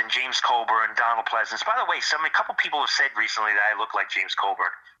Bronson, James Coburn, Donald Pleasance. By the way, a couple people have said recently that I look like James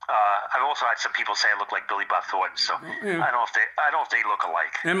Coburn. I've also had some people say I look like Billy Bob Thornton. So yeah. I don't know if they look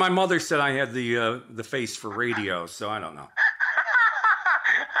alike. And my mother said I had the face for radio, so I don't know.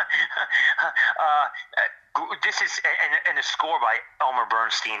 This is and a score by Elmer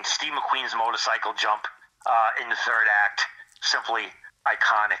Bernstein. Steve McQueen's motorcycle jump in the third act, simply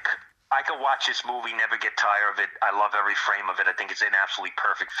iconic. I could watch this movie, never get tired of it. I love every frame of it. I think it's an absolutely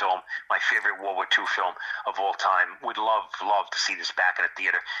perfect film. My favorite World War II film of all time. Would love to see this back at a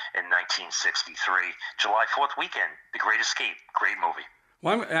theater in 1963. July 4th weekend, The Great Escape. Great movie.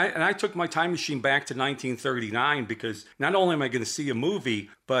 Well, I took my time machine back to 1939 because not only am I going to see a movie,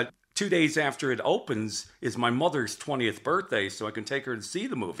 but 2 days after it opens is my mother's 20th birthday, so I can take her to see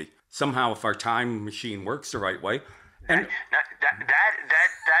the movie. Somehow, if our time machine works the right way. And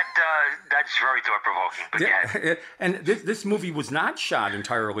that's very thought-provoking. But yeah. And this movie was not shot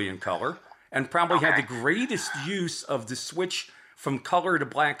entirely in color, and probably had the greatest use of the switch from color to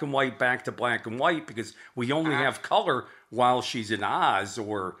black and white back to black and white, because we only have color while she's in Oz,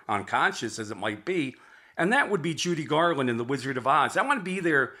 or unconscious as it might be. And that would be Judy Garland in The Wizard of Oz. I want to be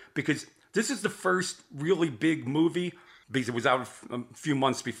there because this is the first really big movie, because it was out a few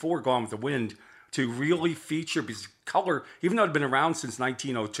months before Gone with the Wind, to really feature, because color, even though it had been around since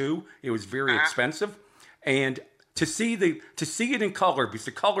 1902, it was very expensive. And to see it in color, because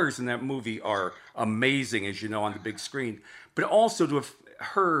the colors in that movie are amazing, as you know, on the big screen, but also to have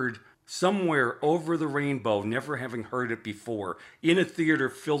heard Somewhere Over the Rainbow, never having heard it before, in a theater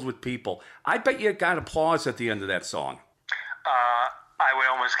filled with people. I bet you got applause at the end of that song. I would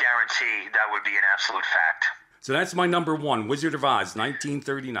almost guarantee that would be an absolute fact. So that's my number one, Wizard of Oz,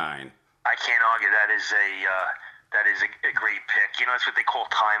 1939. I can't argue that is a great pick. You know, it's what they call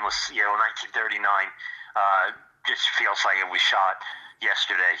timeless. You know, 1939 just feels like it was shot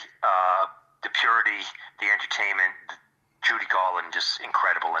yesterday. The purity, the entertainment, Judy Garland, just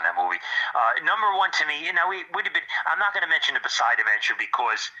incredible in that movie. Number one to me, you know, it would have been. I'm not going to mention the Beside Adventure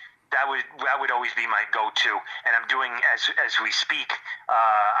because that would always be my go-to. And I'm doing as we speak.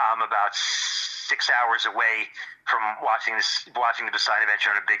 I'm about 6 hours away from watching the Beside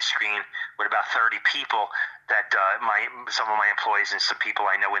Adventure on a big screen with about 30 people that some of my employees and some people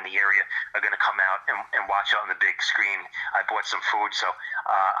I know in the area are going to come out and watch it on the big screen. I bought some food, so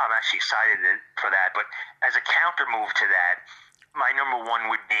I'm actually excited for that. But as a counter move to that, my number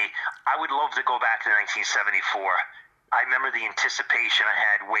one would be, I would love to go back to 1974. I remember the anticipation I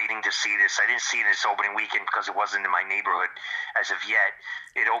had waiting to see this. I didn't see it this opening weekend because it wasn't in my neighborhood as of yet.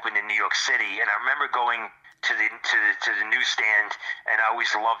 It opened in New York City, and I remember going to the newsstand, and I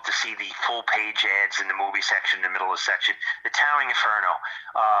always loved to see the full page ads in the movie section, in the middle of the section. The Towering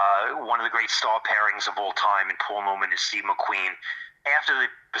Inferno, one of the great star pairings of all time, and Paul Newman and Steve McQueen. After the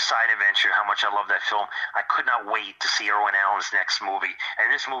Beside Adventure, how much I love that film, I could not wait to see Irwin Allen's next movie.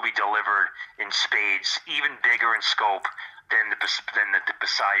 And this movie delivered in spades, even bigger in scope than the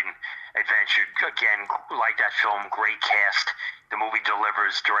Poseidon Adventure. Again, like that film, great cast. The movie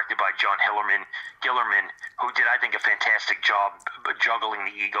delivers, directed by John Gillerman, who did, I think, a fantastic job juggling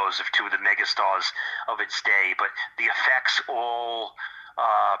the egos of two of the megastars of its day. But the effects, all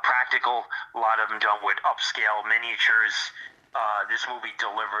practical, a lot of them done with upscale miniatures. This movie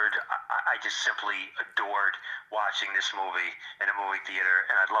delivered. I just simply adored watching this movie in a movie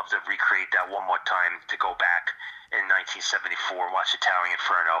theater, and I'd love to recreate that one more time, to go back in 1974 and watch The Towering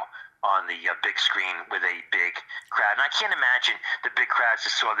Inferno on the big screen with a big crowd. And I can't imagine the big crowds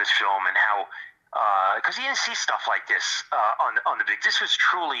that saw this film and how, because you didn't see stuff like this on the big. This was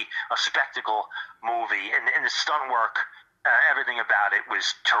truly a spectacle movie, and the stunt work. Everything about it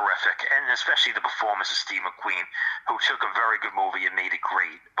was terrific, and especially the performance of Steve McQueen, who took a very good movie and made it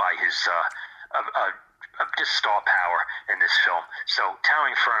great by his just star power in this film. So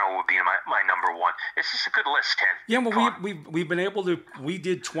Towering Inferno would be my number one. It's just a good list, Ken. Yeah, well, we've been able to. We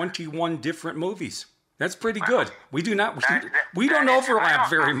did 21 different movies. That's pretty good. We do not. We don't overlap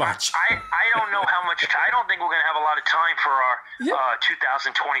very much. I don't know how much. I don't think we're going to have a lot of time for our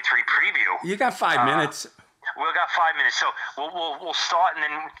 2023 preview. You got 5 minutes. we've got 5 minutes, so we'll start, and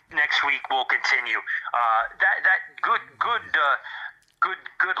then next week we'll continue. That good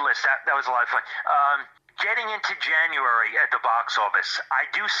list. That was a lot of fun. Getting into January at the box office, I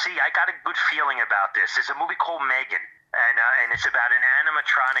got a good feeling about this. There's a movie called Megan, and it's about an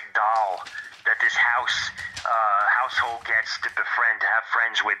animatronic doll that this household gets to have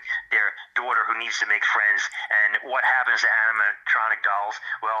friends with their daughter who needs to make friends. And what happens to animatronic dolls?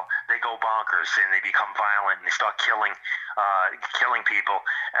 Well, they go bonkers and they become violent and they start killing people.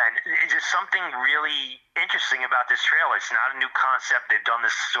 And it's just something really interesting about this trailer. It's not a new concept. They've done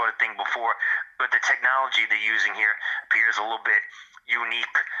this sort of thing before, but the technology they're using here appears a little bit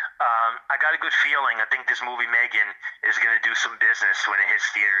unique. I got a good feeling. I think this movie Megan is going to do some business when it hits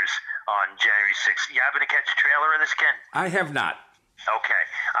theaters on January 6th. You happen to catch a trailer of this, Ken? I have not. Okay.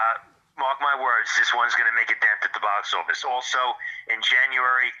 Mark my words, this one's going to make a dent at the box office. Also, in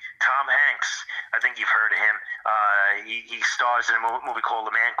January, Tom Hanks, I think you've heard of him. He stars in a movie called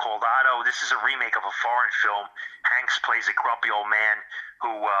The Man Called Otto. This is a remake of a foreign film. Hanks plays a grumpy old man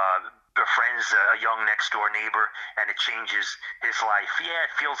who befriends a young next-door neighbor, and it changes his life. Yeah,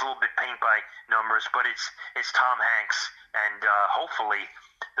 it feels a little bit paint by numbers, but it's Tom Hanks, and hopefully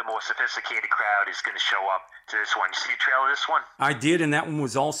the more sophisticated crowd is going to show up to this one. You see the trailer of this one? I did, and that one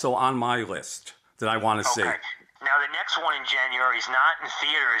was also on my list that I want to see. Now, the next one in January is not in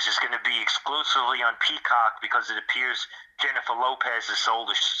theaters. It's going to be exclusively on Peacock because it appears Jennifer Lopez has sold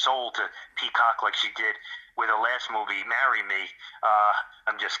her soul to Peacock like she did with her last movie, Marry Me.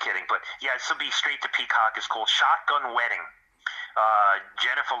 I'm just kidding. But, yeah, this will be straight to Peacock. It's called Shotgun Wedding.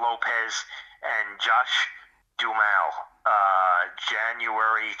 Jennifer Lopez and Josh Duhamel,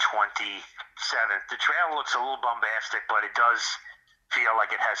 January 27th. The trailer looks a little bombastic, but it does feel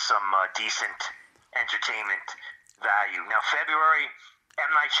like it has some decent entertainment value. Now, February,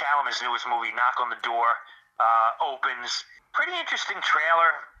 M. Night Shyamalan's newest movie, Knock on the Door, opens. Pretty interesting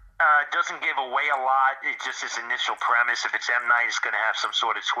trailer. Doesn't give away a lot. It's just his initial premise. If it's M. Night, it's going to have some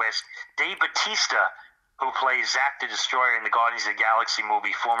sort of twist. Dave Bautista, who plays Zack the Destroyer in the Guardians of the Galaxy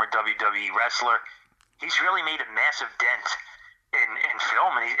movie, former WWE wrestler, he's really made a massive dent in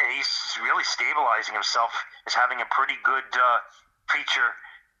film, and he's really stabilizing himself as having a pretty good feature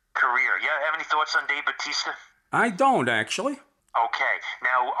career. Yeah, have any thoughts on Dave Bautista? I don't, actually. Okay.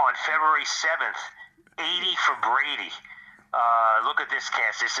 Now, on February 7th, 80 for Brady. Look at this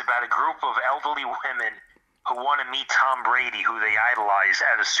cast. It's about a group of elderly women who want to meet Tom Brady, who they idolize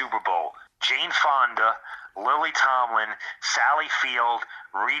at a Super Bowl. Jane Fonda, Lily Tomlin, Sally Field,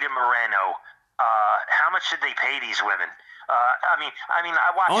 Rita Moreno. How much did they pay these women? I mean,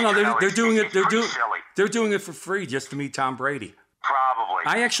 I watched. Oh no, they're doing it. They're doing it for free just to meet Tom Brady. Probably.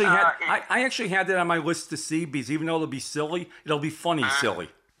 I actually had that on my list to see because even though it'll be silly, it'll be funny silly.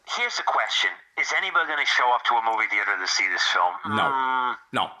 Here's the question: is anybody going to show up to a movie theater to see this film? No, I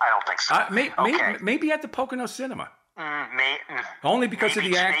don't think so. Maybe at the Pocono Cinema. Only because of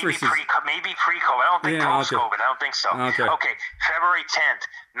the actresses. Maybe pre-COVID. I don't think post-COVID. I don't think so. Okay. February 10th,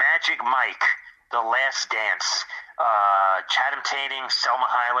 Magic Mike, The Last Dance. Chatham Tating, Selma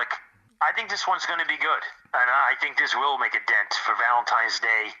Hayek. I think this one's going to be good. And I think this will make a dent for Valentine's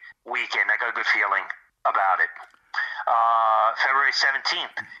Day weekend. I got a good feeling about it. February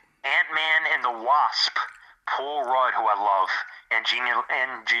 17th, Ant-Man and the Wasp. Paul Rudd, who I love, and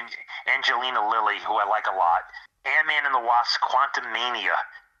Angelina Lilly, who I like a lot. Ant-Man and the Wasp, Quantumania,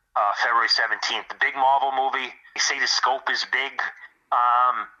 February 17th. The big Marvel movie. They say the scope is big.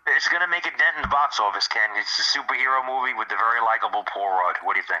 It's going to make a dent in the box office, Ken. It's a superhero movie with the very likable Paul Rudd.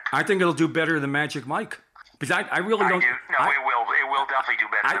 What do you think? I think it'll do better than Magic Mike. Because I really don't. It will. It will definitely do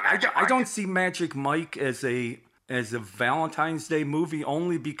better than Magic Mike. I don't see Magic Mike as a Valentine's Day movie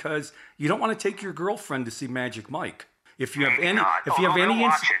only because you don't want to take your girlfriend to see Magic Mike. If you have any, they'll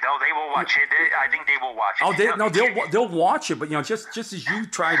watch it. No, they will watch it. I think they will watch it. They'll watch it. But just as you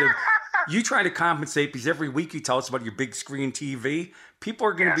try to compensate because every week you tell us about your big screen TV, people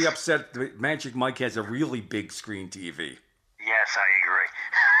are going to be upset that Magic Mike has a really big screen TV. Yes, I agree.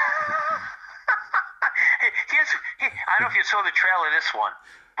 I don't know if you saw the trailer of this one,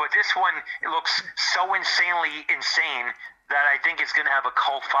 but this one it looks so insanely insane that I think it's going to have a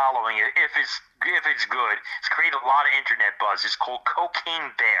cult following. If it's good, it's created a lot of internet buzz. It's called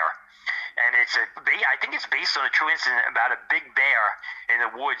Cocaine Bear, and I think it's based on a true incident about a big bear in the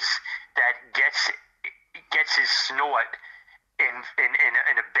woods that gets his snort in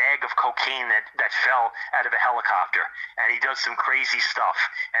a bag of cocaine that fell out of a helicopter, and he does some crazy stuff.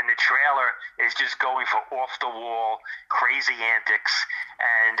 And the trailer is just going for off-the-wall, crazy antics.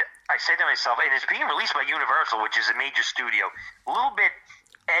 And I said to myself, and it's being released by Universal, which is a major studio, a little bit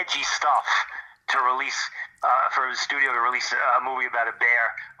edgy stuff to release for the studio to release a movie about a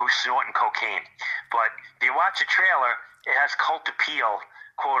bear who's snorting cocaine. But if you watch the trailer, it has cult appeal,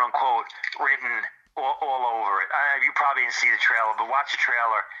 quote unquote, written all over it. You probably didn't see the trailer, but watch the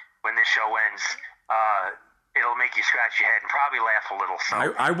trailer when this show ends. It'll make you scratch your head and probably laugh a little.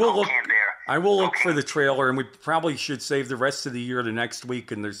 So I will look for the trailer, and we probably should save the rest of the year to next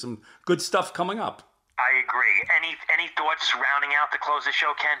week. And there's some good stuff coming up. I agree. Any thoughts rounding out to close the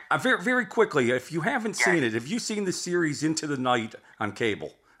show, Ken? Very, very quickly, if you haven't seen it, have you seen the series Into the Night on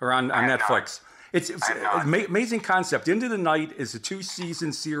cable or on Netflix? It's an amazing concept. Into the Night is a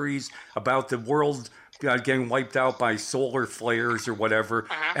 2-season series about the world getting wiped out by solar flares or whatever,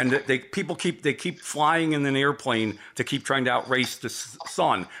 and they keep flying in an airplane to keep trying to outrace the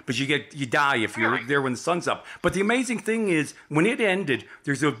sun, but you die if you're there when the sun's up. But the amazing thing is, when it ended,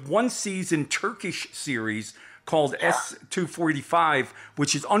 there's a 1-season Turkish series called S-245,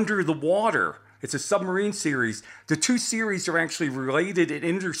 which is under the water. It's a submarine series. The two series are actually related and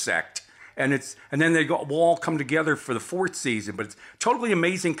intersect. And then they will all come together for the 4th season. But it's totally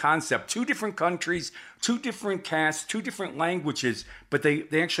amazing concept. 2 different countries, 2 different casts, 2 different languages, but they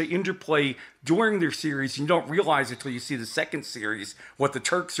actually interplay during their series. You don't realize it until you see the 2nd series what the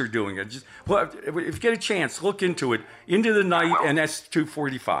Turks are doing. If you get a chance, look into it. Into the Night and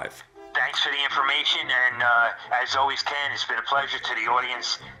S-245. Thanks for the information, and as always, Ken, it's been a pleasure to the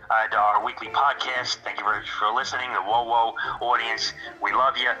audience, to our weekly podcast. Thank you very much for listening. The Whoa audience, we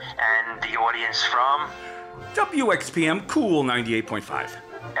love you, and the audience from WXPM Cool 98.5.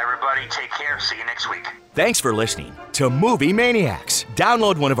 Everybody, take care. See you next week. Thanks for listening to Movie Maniacs.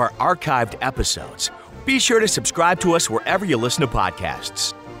 Download one of our archived episodes. Be sure to subscribe to us wherever you listen to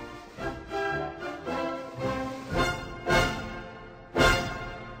podcasts.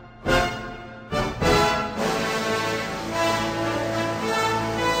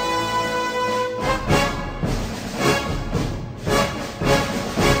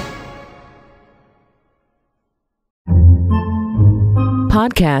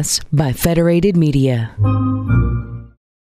 Podcasts by Federated Media.